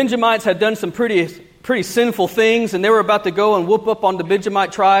 The Benjamites had done some pretty sinful things, and they were about to go and whoop up on the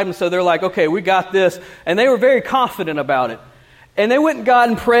Benjamite tribe, and so they're like, okay, we got this. And they were very confident about it. And they went and got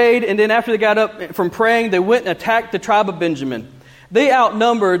and prayed, and then after they got up from praying, they went and attacked the tribe of Benjamin. They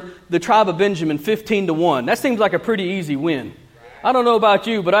outnumbered the tribe of Benjamin 15-1. That seems like a pretty easy win. I don't know about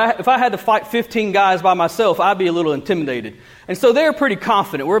you, but if I had to fight 15 guys by myself, I'd be a little intimidated. And so they're pretty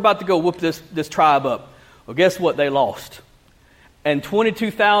confident. We're about to go whoop this tribe up. Well, guess what? They lost. And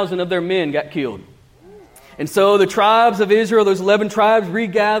 22,000 of their men got killed. And so the tribes of Israel, those 11 tribes,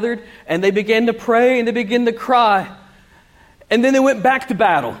 regathered, and they began to pray, and they began to cry. And then they went back to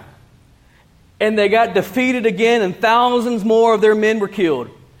battle. And they got defeated again, and thousands more of their men were killed.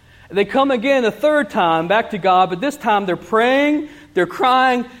 They come again a third time back to God, but this time they're praying, they're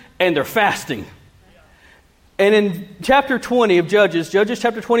crying, and they're fasting. And in chapter 20 of Judges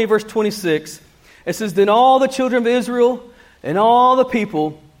chapter 20, verse 26, it says, Then all the children of Israel and all the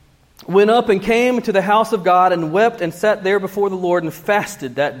people went up and came to the house of God and wept and sat there before the Lord and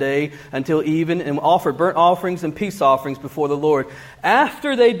fasted that day until even and offered burnt offerings and peace offerings before the Lord.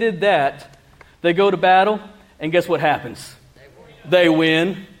 After they did that, they go to battle, and guess what happens? They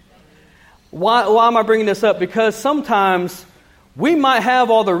win. Why am I bringing this up? Because sometimes we might have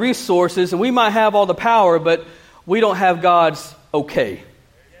all the resources and we might have all the power, but we don't have God's okay.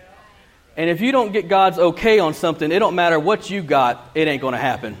 And if you don't get God's okay on something, it don't matter what you got, it ain't going to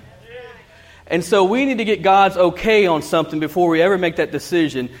happen. And so we need to get God's okay on something before we ever make that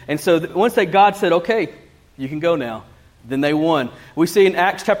decision. And so once God said, okay, you can go now, then they won. We see in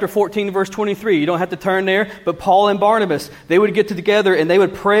Acts chapter 14, verse 23, you don't have to turn there, but Paul and Barnabas, they would get together and they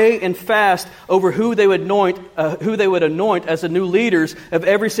would pray and fast over who they would anoint as the new leaders of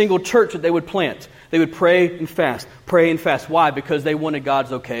every single church that they would plant. They would pray and fast. Why? Because they wanted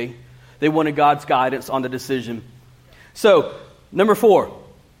God's okay. They wanted God's guidance on the decision. So, number 4.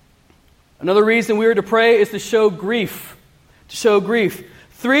 Another reason we are to pray is to show grief. To show grief.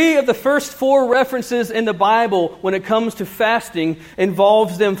 3 of the first 4 references in the Bible when it comes to fasting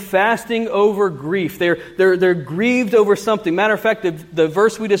involves them fasting over grief. They're grieved over something. Matter of fact, the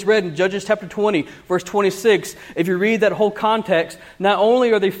verse we just read in Judges chapter 20, verse 26, if you read that whole context, not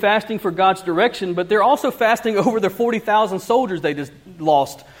only are they fasting for God's direction, but they're also fasting over the 40,000 soldiers they just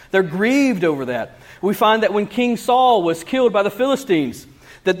lost. They're grieved over that. We find that when King Saul was killed by the Philistines,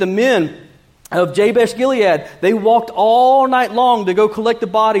 that the men of Jabesh Gilead, they walked all night long to go collect the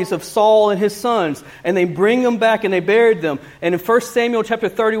bodies of Saul and his sons, and they bring them back and they buried them. And in 1 Samuel chapter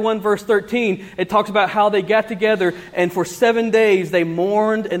 31, verse 13, it talks about how they got together and for 7 days they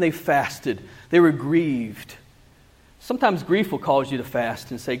mourned and they fasted. They were grieved. Sometimes grief will cause you to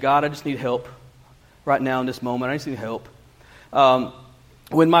fast and say, God, I just need help right now in this moment. I just need help.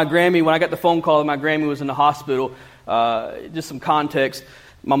 When I got the phone call that my Grammy was in the hospital, just some context,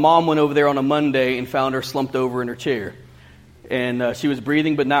 my mom went over there on a Monday and found her slumped over in her chair. And she was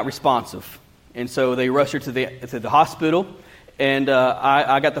breathing but not responsive. And so they rushed her to the hospital. And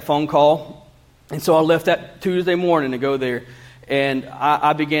I got the phone call. And so I left that Tuesday morning to go there. And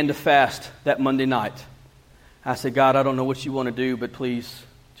I began to fast that Monday night. I said, God, I don't know what you want to do, but please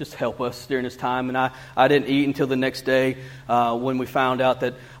just help us during this time. And I didn't eat until the next day when we found out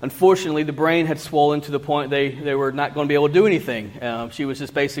that, unfortunately, the brain had swollen to the point they were not going to be able to do anything. She was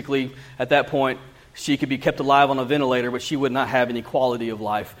just basically, at that point, she could be kept alive on a ventilator, but she would not have any quality of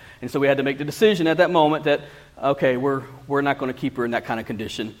life. And so we had to make the decision at that moment that, okay, we're not going to keep her in that kind of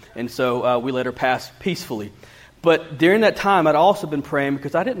condition. And so we let her pass peacefully. But during that time, I'd also been praying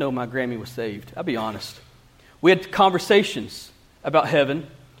because I didn't know my Grammy was saved. I'll be honest. We had conversations about heaven.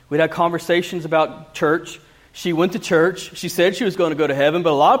 We'd had conversations about church. She went to church. She said she was going to go to heaven,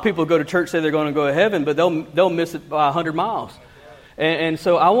 but a lot of people go to church say they're going to go to heaven, but they'll miss it by 100 miles. And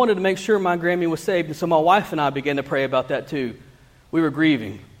so I wanted to make sure my Grammy was saved, and so my wife and I began to pray about that too. We were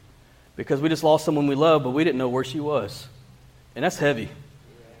grieving because we just lost someone we loved, but we didn't know where she was. And that's heavy.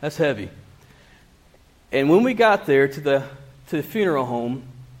 That's heavy. And when we got there to the funeral home,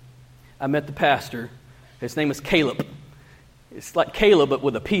 I met the pastor. His name is Caleb. It's like Caleb, but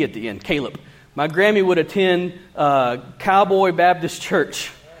with a P at the end, Caleb. My Grammy would attend Cowboy Baptist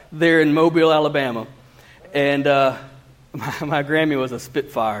Church there in Mobile, Alabama. And my Grammy was a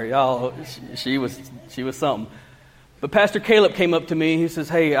spitfire. Y'all, she was something. But Pastor Caleb came up to me. He says,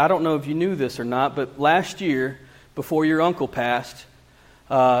 hey, I don't know if you knew this or not, but last year, before your uncle passed,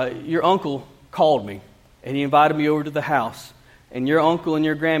 your uncle called me. And he invited me over to the house. And your uncle and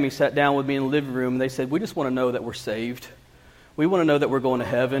your Grammy sat down with me in the living room. And they said, we just want to know that we're saved. We want to know that we're going to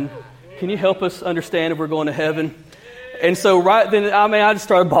heaven. Can you help us understand if we're going to heaven? And so right then, I just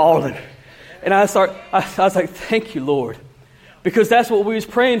started bawling. And I was like, thank you, Lord. Because that's what we was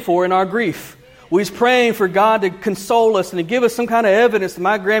praying for in our grief. We was praying for God to console us and to give us some kind of evidence that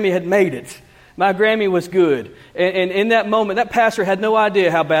my Grammy had made it. My Grammy was good. And in that moment, that pastor had no idea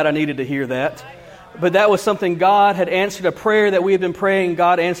how bad I needed to hear that. But that was something God had answered, a prayer that we had been praying.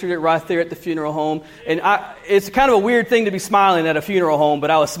 God answered it right there at the funeral home. And it's kind of a weird thing to be smiling at a funeral home, but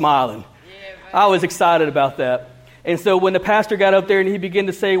I was smiling. I was excited about that. And so when the pastor got up there and he began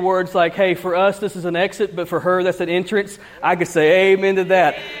to say words like, hey, for us, this is an exit, but for her, that's an entrance, I could say amen to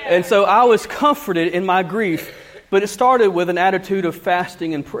that. And so I was comforted in my grief, but it started with an attitude of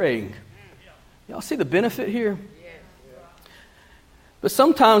fasting and praying. Y'all see the benefit here? But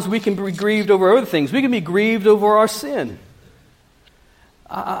sometimes we can be grieved over other things. We can be grieved over our sin.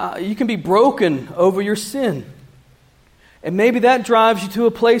 You can be broken over your sin. And maybe that drives you to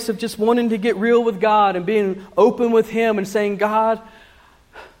a place of just wanting to get real with God and being open with Him and saying, God,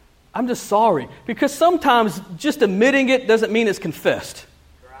 I'm just sorry. Because sometimes just admitting it doesn't mean it's confessed.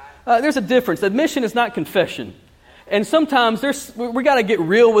 There's a difference. Admission is not confession. And sometimes we got to get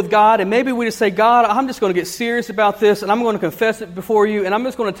real with God, and maybe we just say, God, I'm just going to get serious about this, and I'm going to confess it before you, and I'm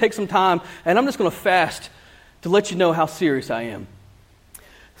just going to take some time, and I'm just going to fast to let you know how serious I am.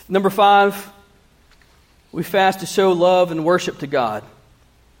 Number 5, we fast to show love and worship to God.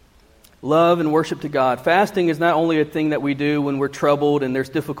 Love and worship to God. Fasting is not only a thing that we do when we're troubled and there's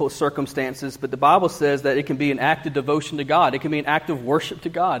difficult circumstances, but the Bible says that it can be an act of devotion to God. It can be an act of worship to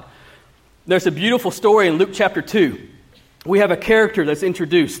God. There's a beautiful story in Luke chapter 2. We have a character that's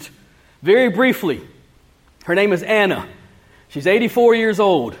introduced very briefly. Her name is Anna. She's 84 years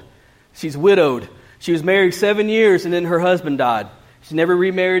old. She's widowed. She was married 7 years and then her husband died. She never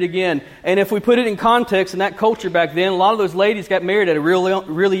remarried again. And if we put it in context, in that culture back then, a lot of those ladies got married at a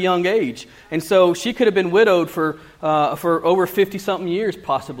really young age. And so she could have been widowed for over 50-something years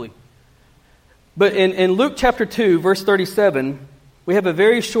possibly. But in Luke chapter 2, verse 37, we have a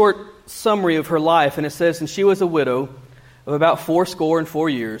very short summary of her life, and it says, and she was a widow, of about 84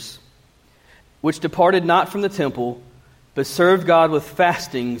 years, which departed not from the temple, but served God with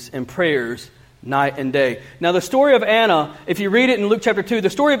fastings and prayers night and day. Now the story of Anna, if you read it in Luke chapter 2, the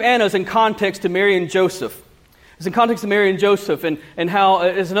story of Anna is in context to Mary and Joseph. It's in context to Mary and Joseph and how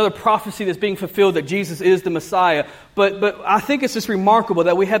it's another prophecy that's being fulfilled that Jesus is the Messiah. But I think it's just remarkable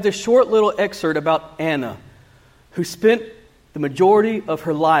that we have this short little excerpt about Anna, who spent the majority of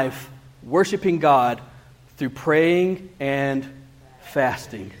her life worshiping God through praying and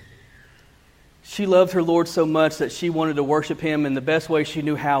fasting. She loved her Lord so much that she wanted to worship Him, and the best way she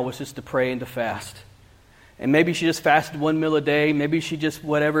knew how was just to pray and to fast. And maybe she just fasted one meal a day, maybe she just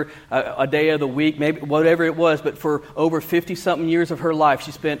whatever, a day of the week, maybe whatever it was, but for over 50-something years of her life,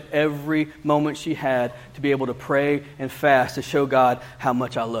 she spent every moment she had to be able to pray and fast to show God how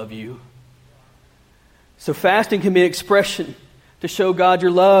much I love you. So fasting can be an expression to show God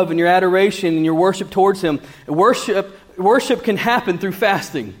your love and your adoration and your worship towards Him. Worship can happen through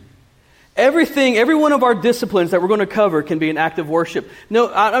fasting. Every one of our disciplines that we're going to cover can be an act of worship.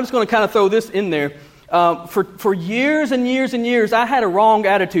 No, I'm just going to kind of throw this in there. For years and years and years, I had a wrong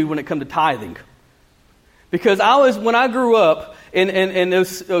attitude when it come to tithing. Because when I grew up in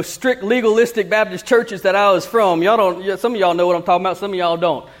those strict legalistic Baptist churches that I was from, some of y'all know what I'm talking about, some of y'all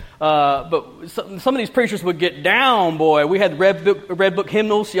don't. But some of these preachers would get down, boy. We had red book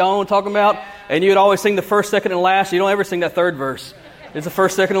hymnals, y'all know what I'm talking about? And you would always sing the first, second, and last. You don't ever sing that third verse. It's the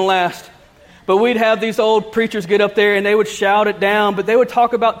first, second, and last. But we'd have these old preachers get up there and they would shout it down, but they would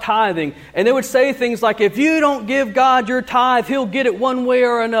talk about tithing. And they would say things like, if you don't give God your tithe, He'll get it one way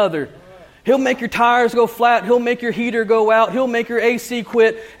or another. He'll make your tires go flat. He'll make your heater go out. He'll make your AC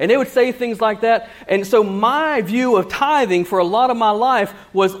quit. And they would say things like that. And so my view of tithing for a lot of my life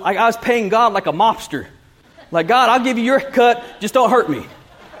was like I was paying God like a mobster. Like, God, I'll give you your cut, just don't hurt me.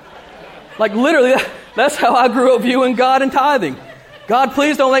 Like literally, that's how I grew up viewing God and tithing. God,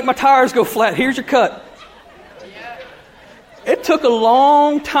 please don't make my tires go flat. Here's your cut. It took a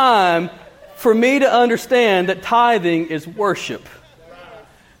long time for me to understand that tithing is worship.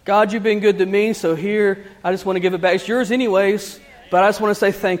 God, you've been good to me, so here, I just want to give it back. It's yours anyways, but I just want to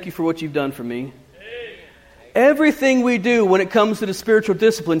say thank you for what you've done for me. Everything we do when it comes to the spiritual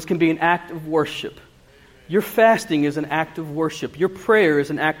disciplines can be an act of worship. Your fasting is an act of worship. Your prayer is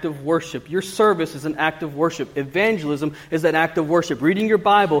an act of worship. Your service is an act of worship. Evangelism is an act of worship. Reading your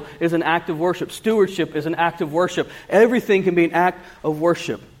Bible is an act of worship. Stewardship is an act of worship. Everything can be an act of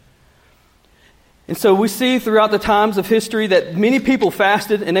worship. And so we see throughout the times of history that many people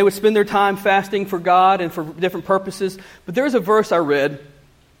fasted, and they would spend their time fasting for God and for different purposes. But there's a verse I read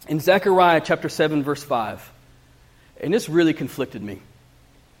in Zechariah chapter 7, verse 5. And this really conflicted me.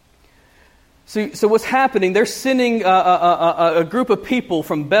 So what's happening, they're sending a group of people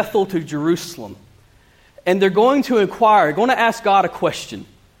from Bethel to Jerusalem. And they're going to inquire, going to ask God a question.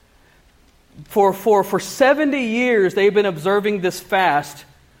 For 70 years, they've been observing this fast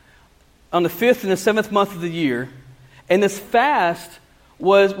on the 5th and the 7th month of the year. And this fast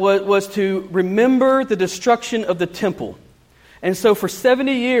was to remember the destruction of the temple. And so for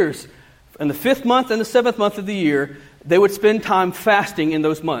 70 years, in the 5th month and the 7th month of the year, they would spend time fasting in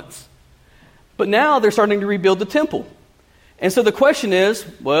those months. But now they're starting to rebuild the temple. And so the question is,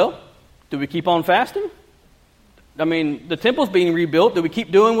 well, do we keep on fasting? I mean, the temple's being rebuilt. Do we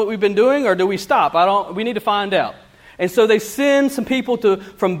keep doing what we've been doing, or do we stop? We need to find out. And so they send some people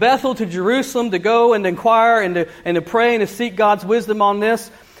from Bethel to Jerusalem to go and inquire and to pray and to seek God's wisdom on this.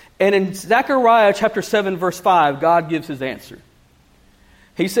 And in Zechariah chapter 7, verse 5, God gives His answer.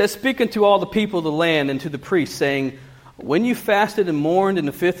 He says, speaking to all the people of the land and to the priests, saying, when you fasted and mourned in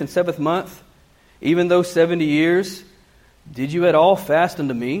the 5th and 7th month, even those 70 years, did you at all fast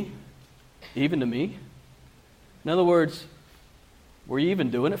unto me, even to me? In other words, were you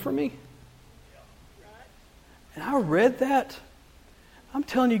even doing it for me? And I read that. I'm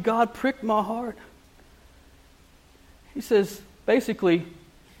telling you, God pricked my heart. He says, basically,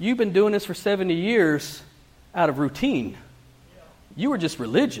 you've been doing this for 70 years out of routine. You were just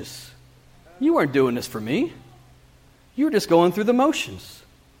religious. You weren't doing this for me. You were just going through the motions.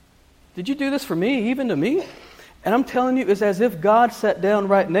 Did you do this for me, even to me? And I'm telling you, it's as if God sat down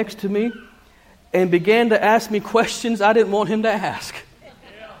right next to me and began to ask me questions I didn't want Him to ask.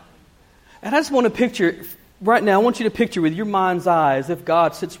 And I just want to picture, right now, I want you to picture with your mind's eye as if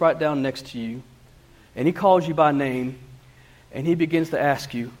God sits right down next to you and He calls you by name and He begins to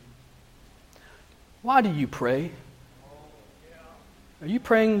ask you, why do you pray? Are you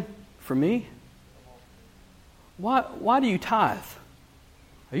praying for me? Why do you tithe?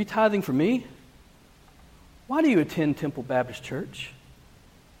 Are you tithing for me? Why do you attend Temple Baptist Church?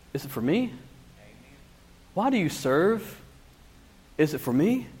 Is it for me? Why do you serve? Is it for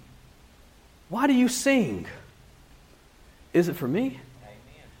me? Why do you sing? Is it for me?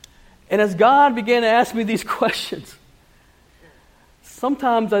 And as God began to ask me these questions,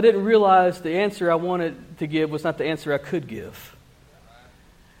 sometimes I didn't realize the answer I wanted to give was not the answer I could give.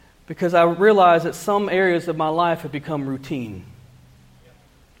 Because I realized that some areas of my life have become routine.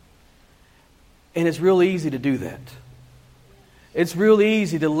 And it's real easy to do that. It's real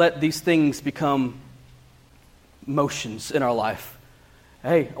easy to let these things become motions in our life.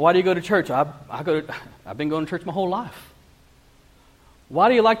 Hey, why do you go to church? I've been going to church my whole life. Why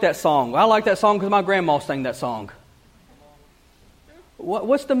do you like that song? Well, I like that song because my grandma sang that song.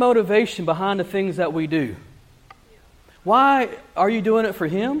 What's the motivation behind the things that we do? Why are you doing it for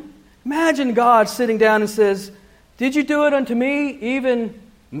Him? Imagine God sitting down and says, did you do it unto me, even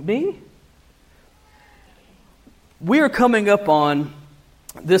me? We are coming up on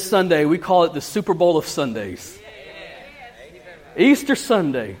this Sunday, we call it the Super Bowl of Sundays. Easter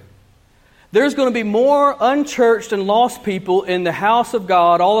Sunday. There's going to be more unchurched and lost people in the house of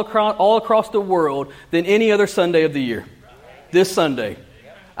God all across the world than any other Sunday of the year. This Sunday.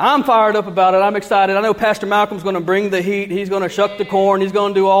 I'm fired up about it. I'm excited. I know Pastor Malcolm's going to bring the heat. He's going to shuck the corn. He's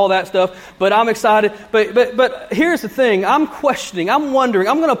going to do all that stuff. But I'm excited. But here's the thing. I'm questioning. I'm wondering.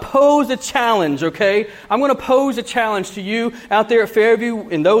 I'm going to pose a challenge, okay? I'm going to pose a challenge to you out there at Fairview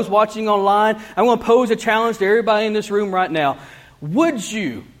and those watching online. I'm going to pose a challenge to everybody in this room right now. Would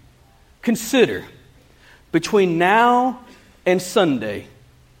you consider between now and Sunday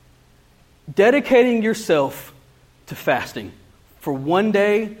dedicating yourself to fasting for one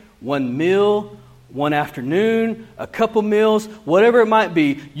day, one meal, one afternoon, a couple meals, whatever it might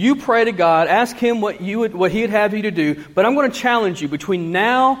be? You pray to God, ask Him what He would have you to do. But I'm going to challenge you between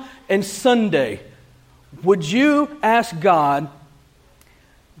now and Sunday. Would you ask God,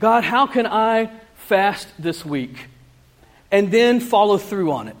 how can I fast this week? And then follow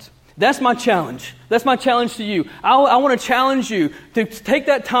through on it. That's my challenge. That's my challenge to you. I want to challenge you to take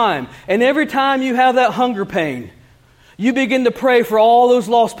that time. And every time you have that hunger pain, you begin to pray for all those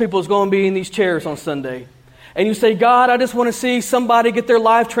lost people who's going to be in these chairs on Sunday. And you say, God, I just want to see somebody get their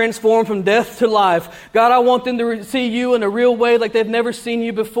life transformed from death to life. God, I want them to see you in a real way like they've never seen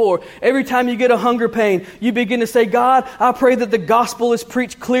you before. Every time you get a hunger pain, you begin to say, God, I pray that the gospel is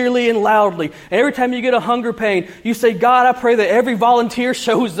preached clearly and loudly. And every time you get a hunger pain, you say, God, I pray that every volunteer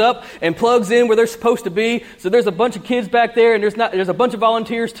shows up and plugs in where they're supposed to be. So there's a bunch of kids back there and there's a bunch of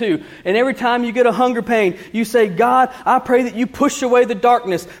volunteers too. And every time you get a hunger pain, you say, God, I pray that you push away the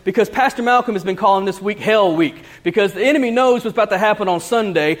darkness, because Pastor Malcolm has been calling this week Hell Week, because the enemy knows what's about to happen on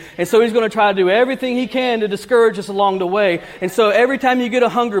Sunday, and so he's going to try to do everything he can to discourage us along the way. And so every time you get a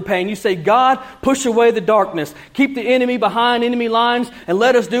hunger pain, you say, God, push away the darkness. Keep the enemy behind enemy lines and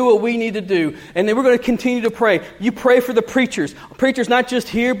let us do what we need to do. And then we're going to continue to pray. You pray for the preachers not just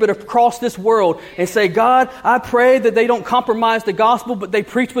here, but across this world, and say, God, I pray that they don't compromise the gospel, but they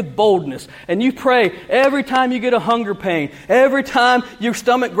preach with boldness. And you pray every time you get a hunger pain, every time your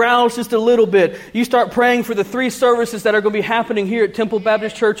stomach growls just a little bit, you start praying for the 3 services that are going to be happening here at Temple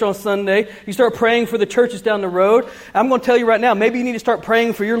Baptist Church on Sunday. You start praying for the churches down the road. I'm going to tell you right now, maybe you need to start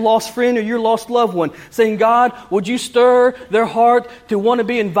praying for your lost friend or your lost loved one, saying, God, would you stir their heart to want to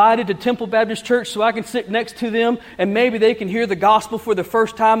be invited to Temple Baptist Church so I can sit next to them and maybe they can hear the gospel for the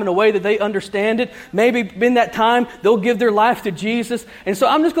first time in a way that they understand it. Maybe in that time they'll give their life to Jesus. And so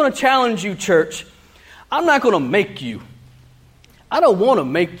I'm just going to challenge you, church. I'm not going to make you. I don't want to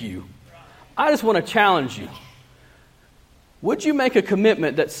make you. I just want to challenge you. Would you make a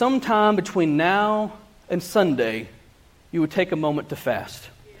commitment that sometime between now and Sunday, you would take a moment to fast?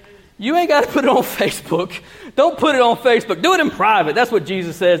 You ain't got to put it on Facebook. Don't put it on Facebook. Do it in private. That's what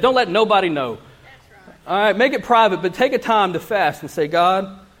Jesus says. Don't let nobody know. All right, make it private, but take a time to fast and say,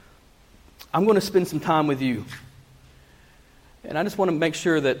 God, I'm going to spend some time with you. And I just want to make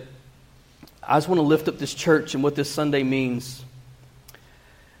sure that I just want to lift up this church and what this Sunday means.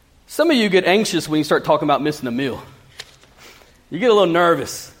 Some of you get anxious when you start talking about missing a meal. You get a little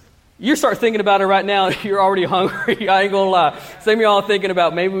nervous. You start thinking about it right now, you're already hungry. I ain't going to lie. Some of y'all are thinking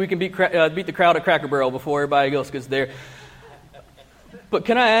about maybe we can beat the crowd at Cracker Barrel before everybody else gets there. But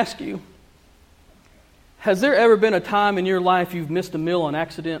can I ask you, has there ever been a time in your life you've missed a meal on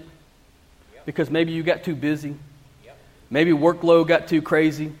accident? Because maybe you got too busy. Maybe workload got too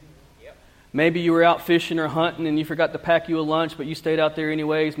crazy. Maybe you were out fishing or hunting and you forgot to pack you a lunch, but you stayed out there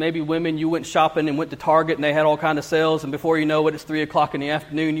anyways. Maybe women, you went shopping and went to Target and they had all kind of sales, and before you know it, it's 3 o'clock in the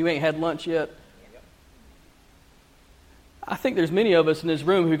afternoon. You ain't had lunch yet. I think there's many of us in this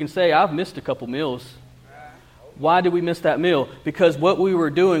room who can say, I've missed a couple meals. Why did we miss that meal? Because what we were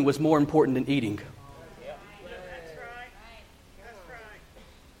doing was more important than eating.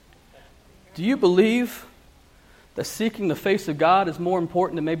 Do you believe that seeking the face of God is more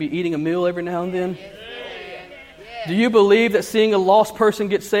important than maybe eating a meal every now and then? Do you believe that seeing a lost person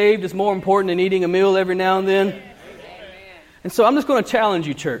get saved is more important than eating a meal every now and then? And so I'm just going to challenge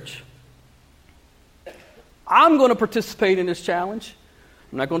you, church. I'm going to participate in this challenge.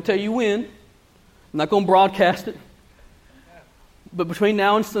 I'm not going to tell you when. I'm not going to broadcast it. But between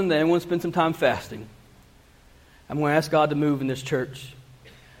now and Sunday, I'm going to spend some time fasting. I'm going to ask God to move in this church,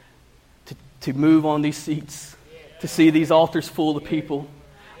 to move on these seats, to see these altars full of people.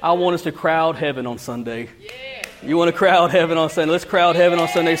 I want us to crowd heaven on Sunday. You want to crowd heaven on Sunday? Let's crowd heaven on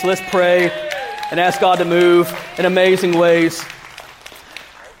Sunday. So let's pray and ask God to move in amazing ways.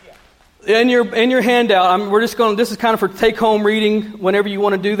 In your handout, this is kind of for take-home reading whenever you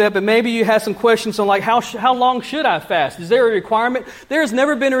want to do that, but maybe you have some questions on like, how long should I fast? Is there a requirement? There has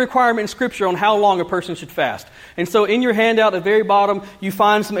never been a requirement in Scripture on how long a person should fast. And so in your handout at the very bottom, you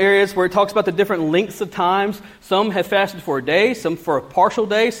find some areas where it talks about the different lengths of times. Some have fasted for a day, some for a partial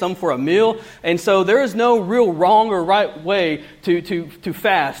day, some for a meal. And so there is no real wrong or right way to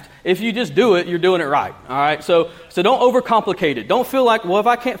fast. If you just do it, you're doing it right. All right. So don't overcomplicate it. Don't feel like, well, if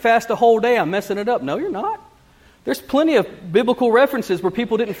I can't fast the whole day, I'm messing it up. No, you're not. There's plenty of biblical references where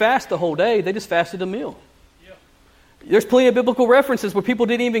people didn't fast the whole day. They just fasted a meal. Yep. There's plenty of biblical references where people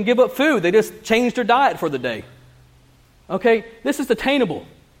didn't even give up food. They just changed their diet for the day. Okay. This is attainable.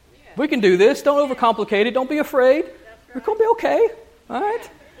 Yeah. We can do this. Don't overcomplicate it. Don't be afraid. Right. We're going to be okay. All right.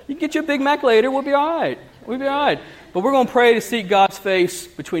 You can get you a Big Mac later. We'll be all right. We'll be all right. But we're going to pray to seek God's face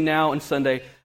between now and Sunday.